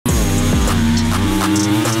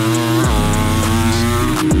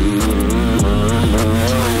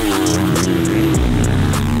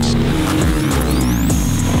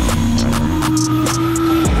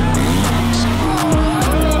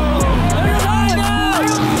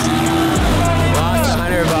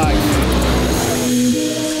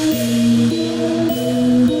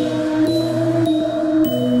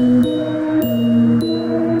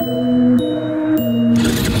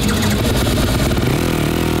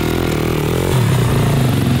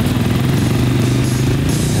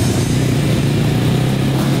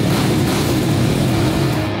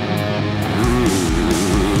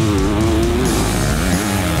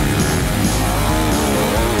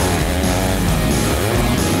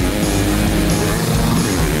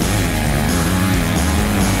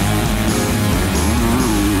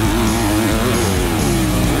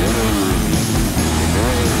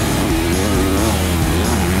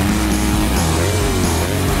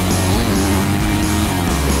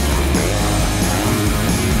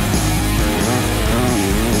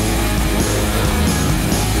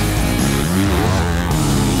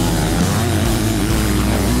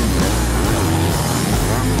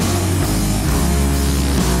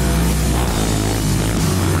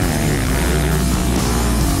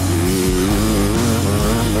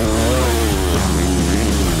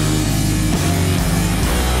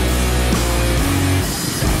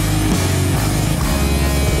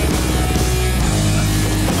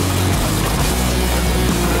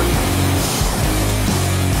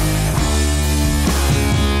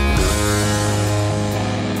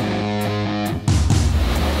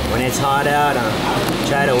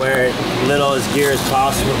well as gear as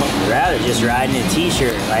possible. I'd rather just ride in a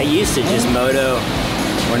t-shirt. I used to just moto.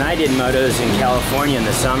 When I did motos in California in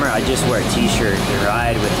the summer, I just wear a t-shirt to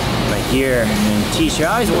ride with my gear and t-shirt.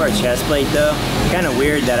 I always wore a chest plate though. Kind of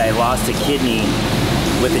weird that I lost a kidney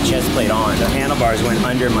with the chest plate on. The handlebars went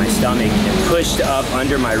under my stomach and pushed up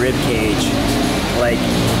under my rib cage, like,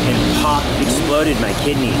 and popped, exploded my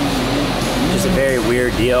kidney. Just a very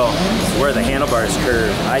weird deal. It's where the handlebars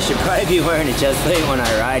curve. I should probably be wearing a chest plate when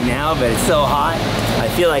I ride now, but it's so hot. I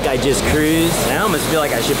feel like I just cruise. I almost feel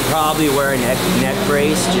like I should probably wear a neck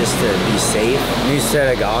brace just to be safe. New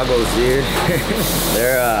set of goggles, dude.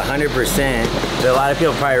 They're 100%. A lot of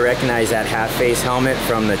people probably recognize that half-face helmet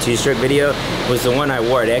from the two-stroke video. It was the one I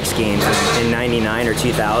wore at X Games in 99 or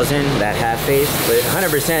 2000, that half-face. But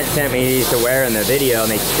 100% sent me these to wear in the video,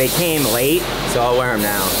 and they came late, so I'll wear them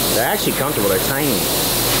now. They're actually comfortable. They're tiny.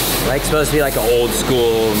 Like supposed to be like an old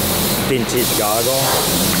school vintage goggle.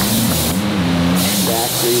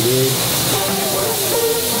 Factory, dude.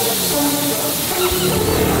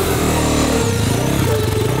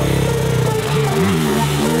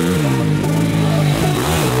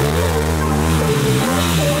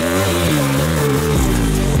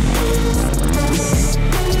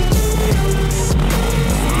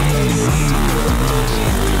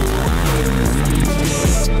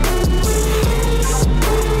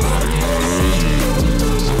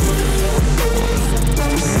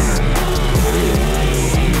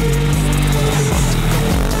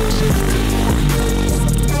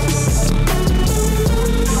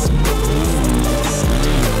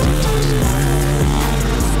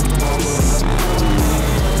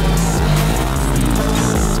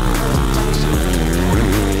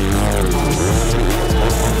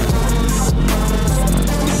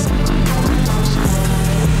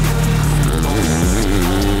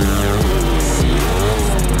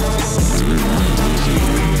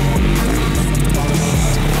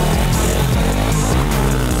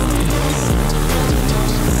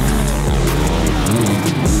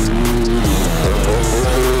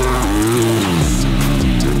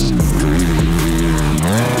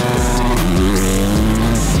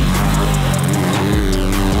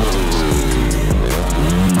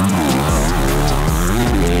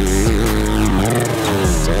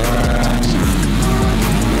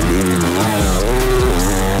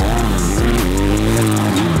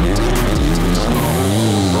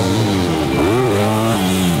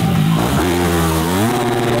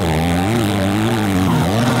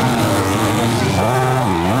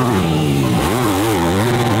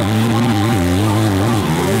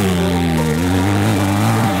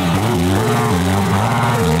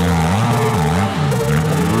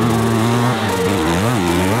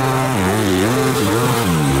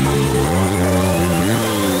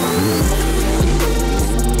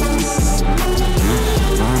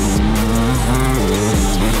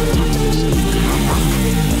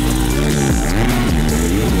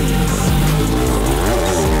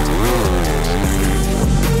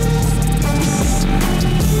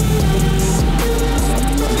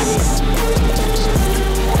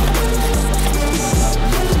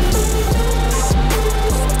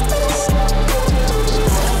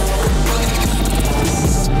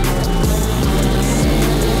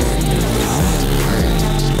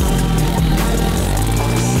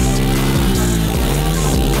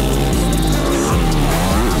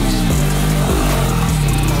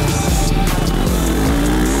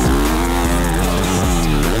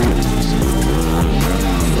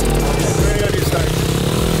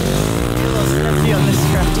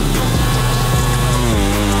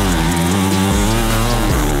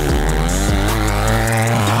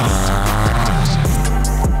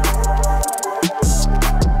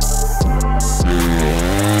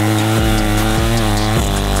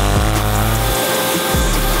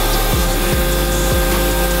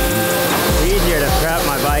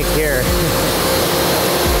 Here.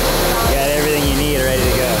 Got everything you need ready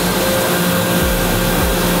to go.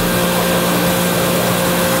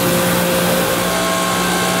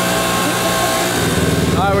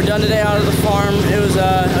 Alright, we're done today out of the farm. It was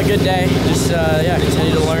a good day. Just yeah,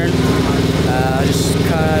 continue to learn. Just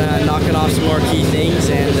kind of knocking off some more key things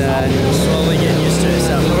and slowly getting used to it.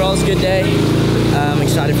 So overall, it's a good day. I'm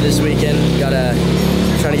excited for this weekend. Gotta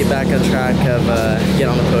try to get back on track of get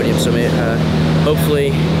on the podium. So maybe, hopefully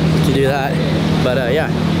can do that. But yeah,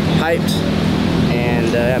 hyped. And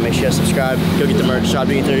yeah, make sure you subscribe. Go get the merch,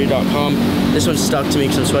 shopdeegan30.com. This one's stuck to me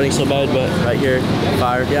because I'm sweating so bad, but right here,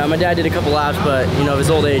 fire. Yeah, my dad did a couple laps, but you know, of his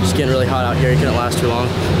old age, it's getting really hot out here. He couldn't last too long.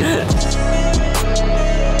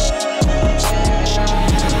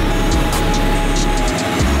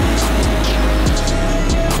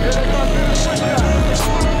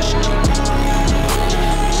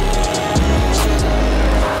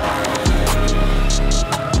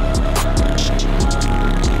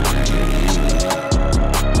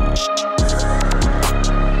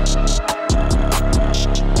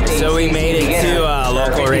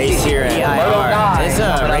 race here at EIR. It's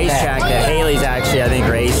a racetrack that Haley's actually, I think,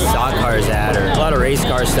 raced stock cars at, or a lot of race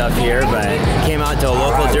car stuff here, but came out to a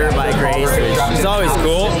local dirt bike race, which is always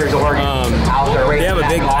cool. They have a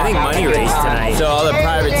big, I think, money race tonight. So all the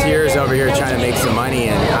privateers over here trying to make some money,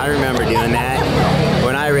 and I remember doing that.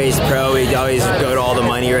 When I raced pro, we'd always go to all the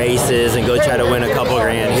money races and go try to win a couple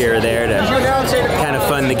grand here or there to kind of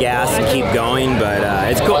fund the gas and keep going. But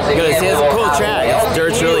it's cool. It's a cool track.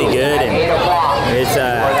 Dirt's really good, and it's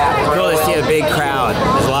cool to see a big crowd.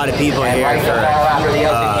 There's a lot of people here for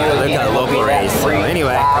look at a local race. So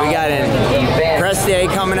anyway, we got in press day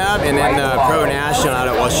coming up, and then the pro national out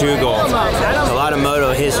at Washougal. A lot of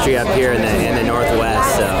moto history up here in the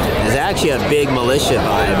Northwest. So there's actually a big militia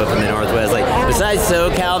vibe up in the Northwest. Like besides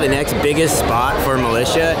SoCal, the next biggest spot for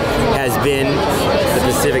militia has been the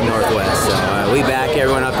Pacific Northwest. So we back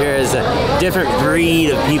everyone up here is a different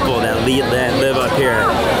breed of people that live up here.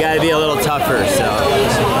 Got to be a little tougher. So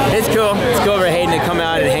it's cool. It's cool for Hayden to come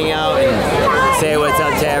out and hang out and say what's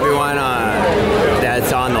up to everyone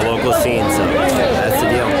that's on the local scene. So that's the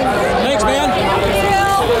deal. Thanks, man.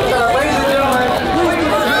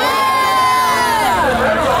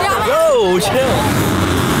 Go, chill.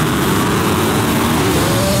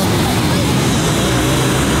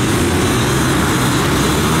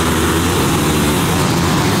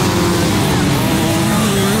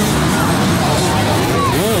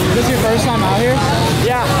 This is your first time out here?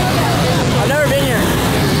 Yeah, I've never been here.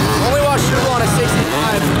 Only watched Washougal on a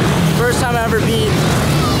 65. First time I ever beat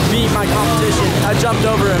my competition. I jumped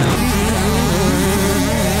over him.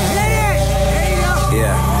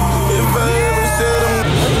 Yeah.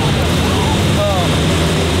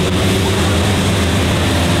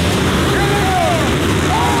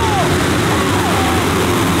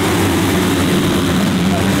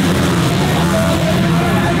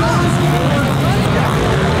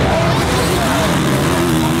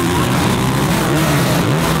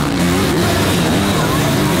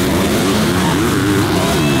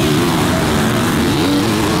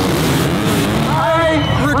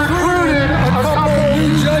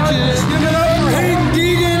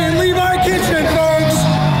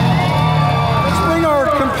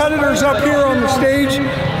 Up here on the stage.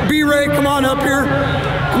 B-Ray, come on up here.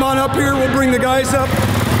 Come on up here. We'll bring the guys up.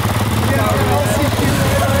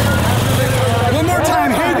 One more time.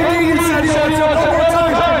 Hayden Deegans said he wants up. One more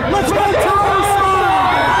time. Let's go, Thomas!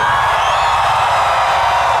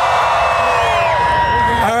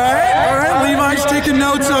 All right. Levi's taking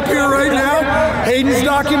notes up here right now. Hayden's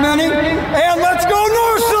documenting. And let's go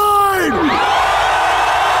Northside!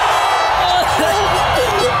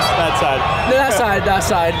 That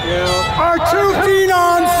side. Yeah. Our two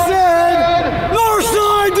phenoms said,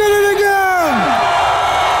 Northside did it again!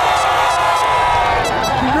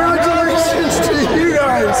 Congratulations to you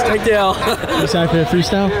guys! Big deal. You excited for the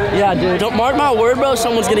freestyle? Yeah, dude. Don't mark my word, bro.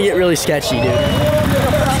 Someone's gonna get really sketchy, dude.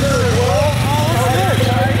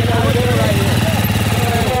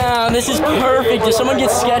 Yeah, this is perfect. If someone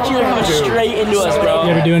gets sketchy, they're coming straight into us, bro.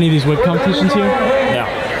 You ever do any of these whip competitions here? No.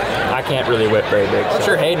 I can't really whip very big. So. I'm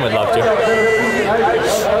sure Hayden would love to.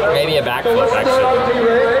 Maybe a backflip, actually.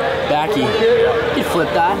 Backy. You flip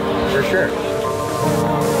that? For sure.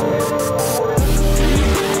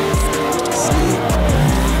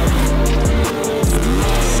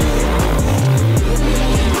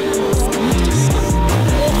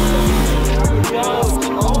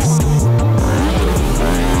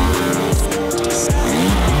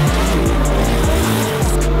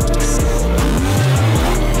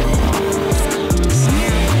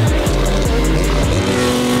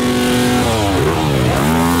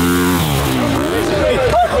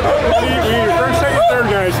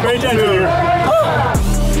 Pay attention here.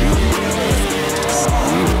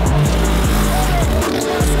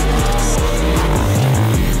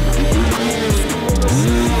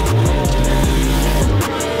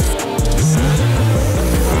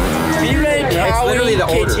 B-Ray, It's literally the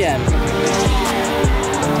order. KTM.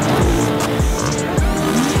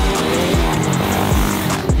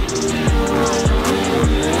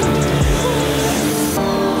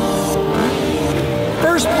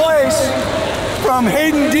 First place from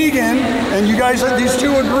Hayden Deegan, and you guys, these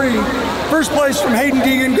two agree. First place from Hayden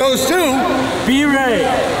Deegan goes to B-Ray.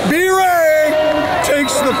 B-Ray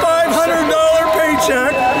takes the $500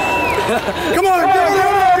 paycheck. Come on, give it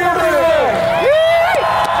up, B-Ray.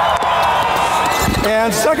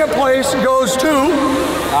 And second place goes to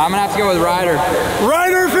I'm gonna have to go with Ryder.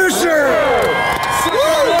 Ryder Fisher. All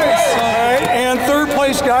right, and third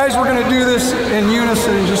place, guys, we're gonna do this in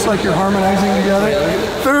unison, just like you're harmonizing together.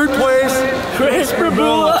 Third place, Chris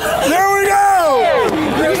Brabula. there we go!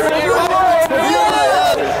 Chris Brabula.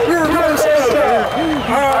 You're a good.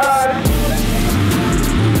 All right.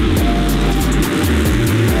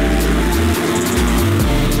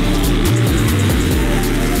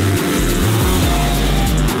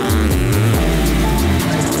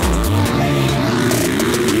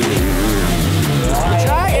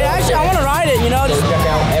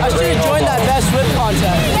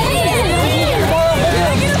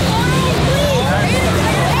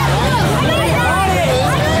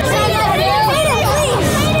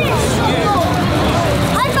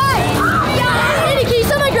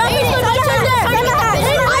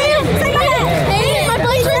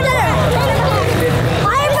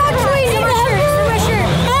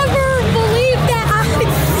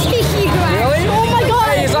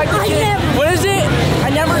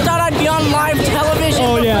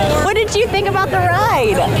 you think about the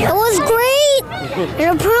ride? It was great.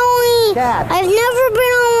 And apparently, I've never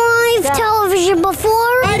been on live television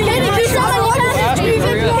before.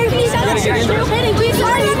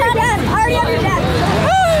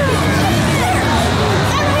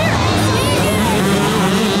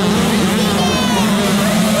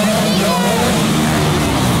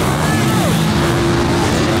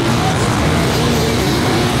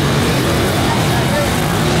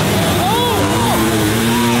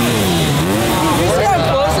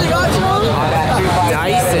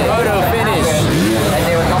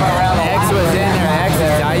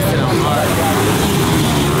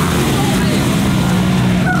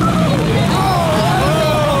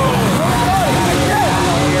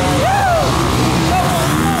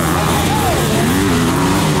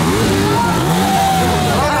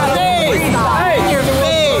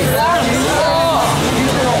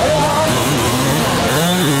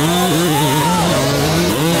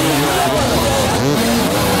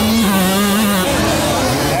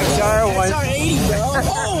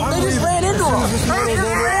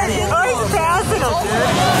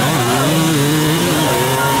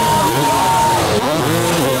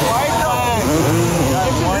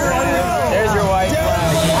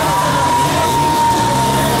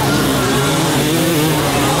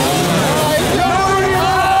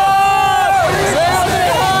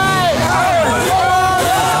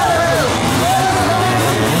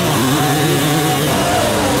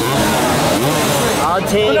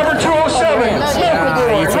 Number 207,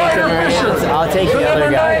 I'll take the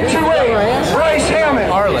other guy. 2-8, Bryce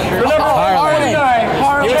Hammond. Harlan. The number 49,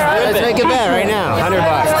 Harlan. Let's make a bet right now. $100.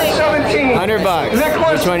 17.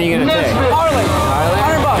 $100. Which one are you gonna take? Harlan.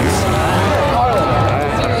 $100.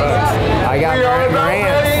 I got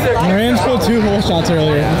Moran. Moran pulled 2 hole shots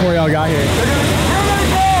earlier before y'all got here.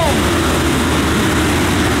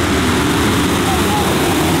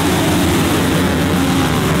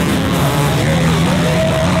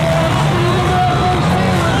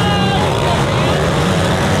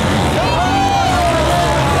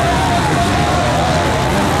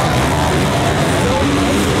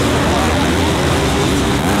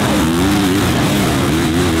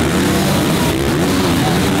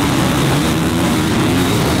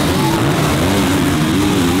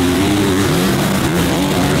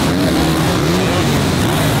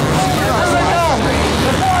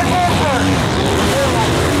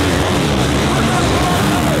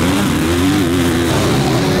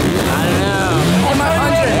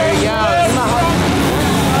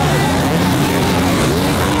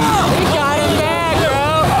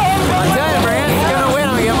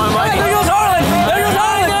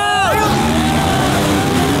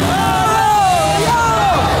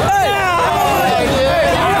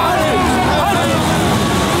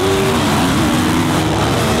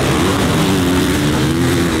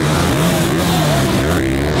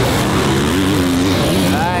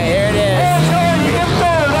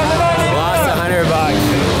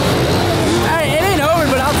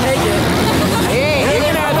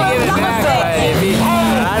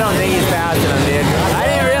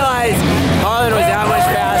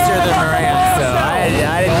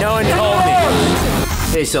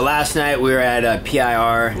 So last night we were at a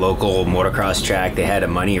PIR, local motocross track. They had a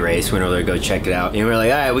money race. We went over there to go check it out. And we were like,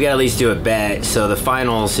 all right, we gotta at least do a bet. So the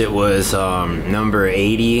finals, it was number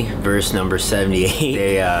 80 versus number 78.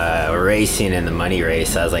 They were racing in the money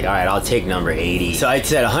race. I was like, all right, I'll take number 80. So I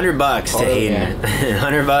said $100 to Hayden.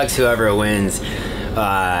 $100 whoever wins.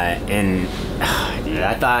 And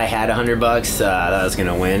I thought I had $100. I thought I was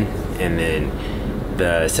gonna win. And then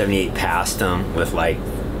the 78 passed him with like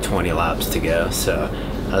 20 laps to go. So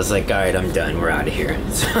I was like, all right, I'm done. We're out of here.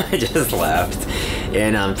 So I just left,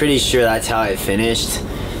 and I'm pretty sure that's how it finished.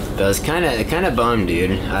 But I was kind of bummed,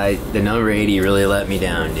 dude. The number 80 really let me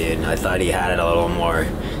down, dude. I thought he had a little more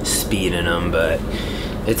speed in him, but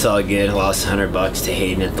it's all good. I lost $100 to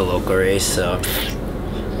Hayden at the local race, so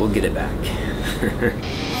we'll get it back.